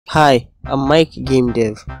Hi, I'm Mike Game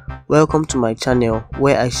Dev. Welcome to my channel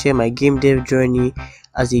where I share my game dev journey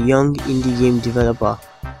as a young indie game developer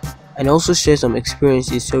and also share some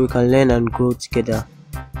experiences so we can learn and grow together.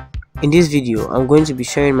 In this video, I'm going to be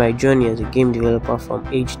sharing my journey as a game developer from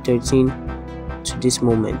age 13 to this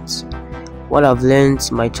moment, what I've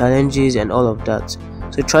learned, my challenges and all of that.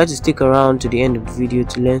 So try to stick around to the end of the video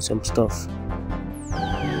to learn some stuff.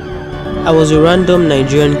 I was a random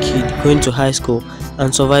Nigerian kid going to high school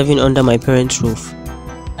and surviving under my parents' roof.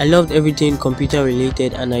 I loved everything computer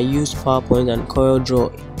related and I used PowerPoint and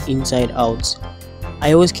CorelDRAW inside out.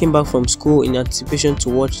 I always came back from school in anticipation to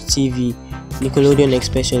watch TV, Nickelodeon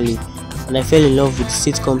especially, and I fell in love with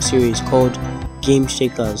the sitcom series called Game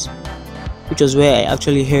Shakers, which was where I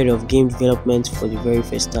actually heard of game development for the very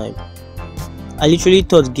first time. I literally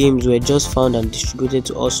thought games were just found and distributed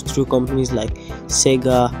to us through companies like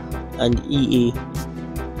Sega and EA.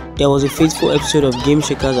 There was a fateful episode of Game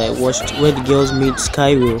Shakers I watched where the girls made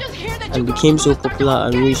Skywheel and became so popular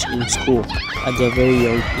and rich in school at their very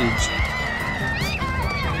young age.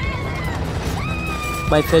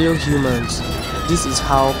 My fellow humans, this is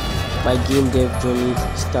how my game dev journey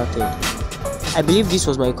started. I believe this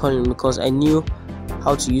was my calling because I knew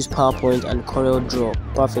how to use PowerPoint and CorelDRAW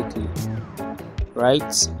perfectly,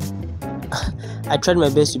 right? I tried my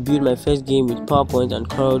best to build my first game with PowerPoint and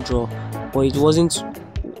CorelDRAW, but it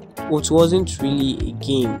wasn't really a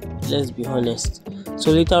game, let's be honest.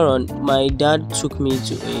 So later on, my dad took me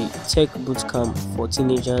to a tech bootcamp for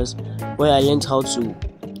teenagers where I learned how to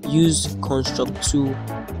use Construct 2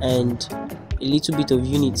 and a little bit of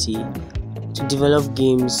Unity to develop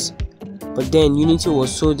games. But then Unity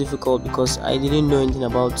was so difficult because I didn't know anything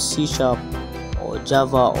about C# or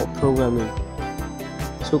Java or programming.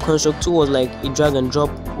 So Construct 2 was like a drag and drop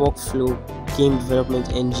workflow game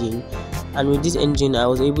development engine, and with this engine I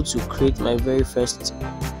was able to create my very first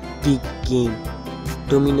big game,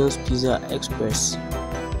 Domino's Pizza Express.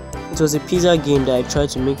 It was a pizza game that I tried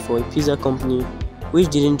to make for a pizza company which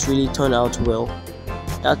didn't really turn out well.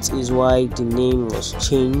 That is why the name was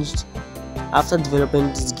changed. After developing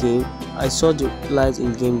this game, I saw the light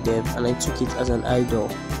in game dev and I took it as an idol.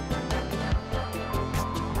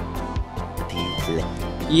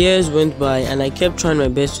 Years went by and I kept trying my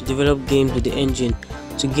best to develop games with the engine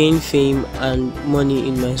to gain fame and money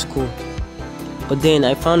in my school. But then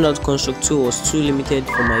I found out Construct 2 was too limited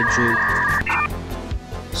for my dream.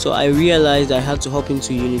 So I realized I had to hop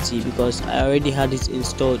into Unity because I already had it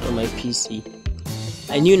installed on my PC.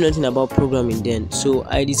 I knew nothing about programming then, so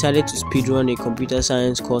I decided to speedrun a computer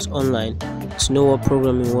science course online to know what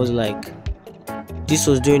programming was like. This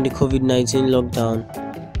was during the COVID-19 lockdown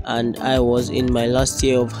and I was in my last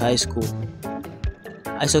year of high school.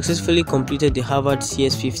 I successfully completed the Harvard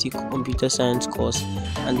CS50 computer science course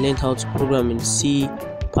and learned how to program in C,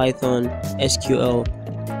 Python, SQL,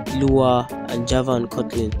 Lua, and Java and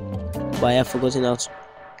Kotlin, but I have forgotten how to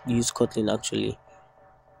use Kotlin actually.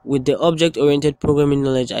 With the object-oriented programming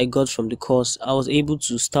knowledge I got from the course, I was able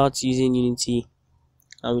to start using Unity,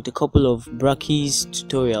 and with a couple of Brackeys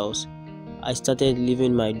tutorials, I started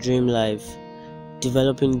living my dream life,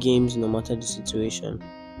 developing games no matter the situation.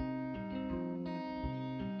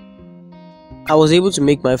 I was able to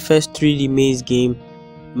make my first 3D maze game,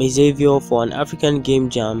 MAZEAVIOUR, for an African game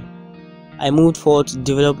jam. I moved forward to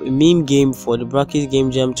develop a meme game for the Brackeys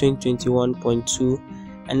Game Jam 2021.2,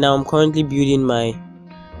 and now I'm currently building my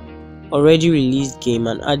already released game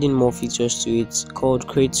and adding more features to it called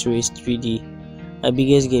Crate Race 3D, my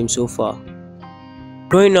biggest game so far.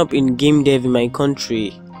 Growing up in game dev in my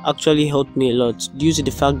country actually helped me a lot due to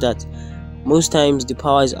the fact that most times the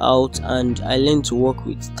power is out and I learned to work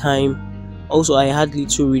with time. Also, I had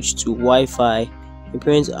little reach to Wi-Fi. My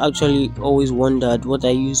parents actually always wondered what I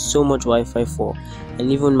used so much Wi-Fi for,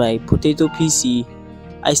 and even my potato PC,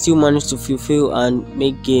 I still managed to fulfill and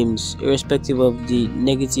make games irrespective of the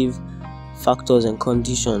negative factors and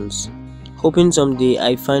conditions. Hoping someday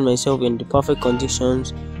I find myself in the perfect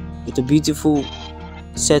conditions with a beautiful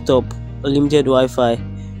setup, unlimited Wi-Fi,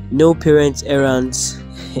 no parents errands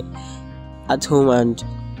at home and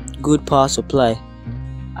good power supply,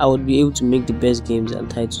 I would be able to make the best games and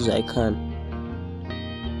titles I can.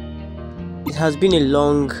 It has been a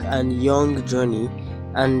long and young journey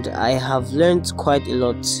and I have learned quite a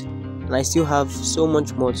lot, and I still have so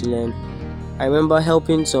much more to learn. I remember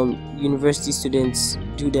helping some university students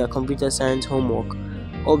do their computer science homework,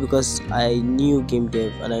 all because I knew game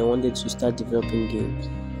dev and I wanted to start developing games.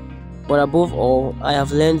 But above all, I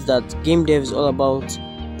have learned that game dev is all about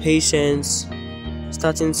patience,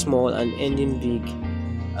 starting small and ending big,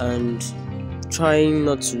 and trying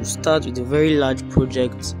not to start with a very large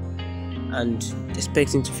project and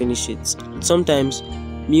expecting to finish it. Sometimes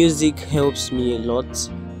music helps me a lot,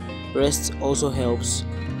 rest also helps,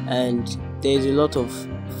 and there's a lot of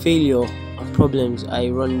failure and problems I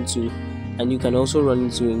run into, and you can also run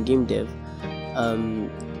into in game dev.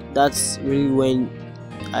 That's really when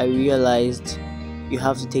I realized you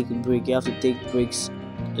have to take a break. You have to take breaks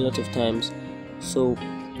a lot of times. So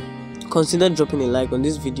consider dropping a like on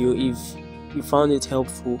this video if you found it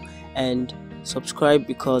helpful, and subscribe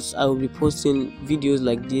because I will be posting videos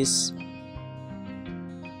like this.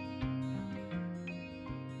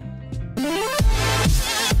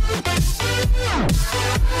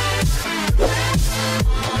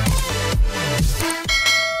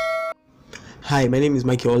 Hi, my name is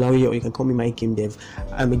Mikey Olawi, or you can call me Mike Game Dev.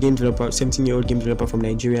 I'm a game developer, 17-year-old game developer from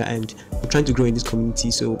Nigeria, and I'm trying to grow in this community,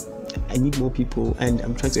 so I need more people, and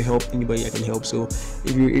I'm trying to help anybody I can help. So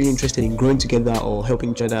if you're really interested in growing together or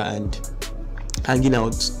helping each other and hanging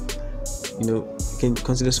out, you can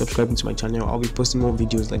consider subscribing to my channel. I'll be posting more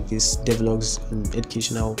videos like this, devlogs and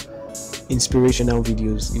educational, inspirational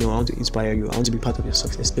videos. I want to inspire you. I want to be part of your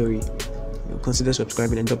success story. Consider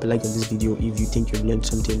subscribing and drop a like on this video if you think you've learned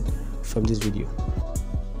something from this video.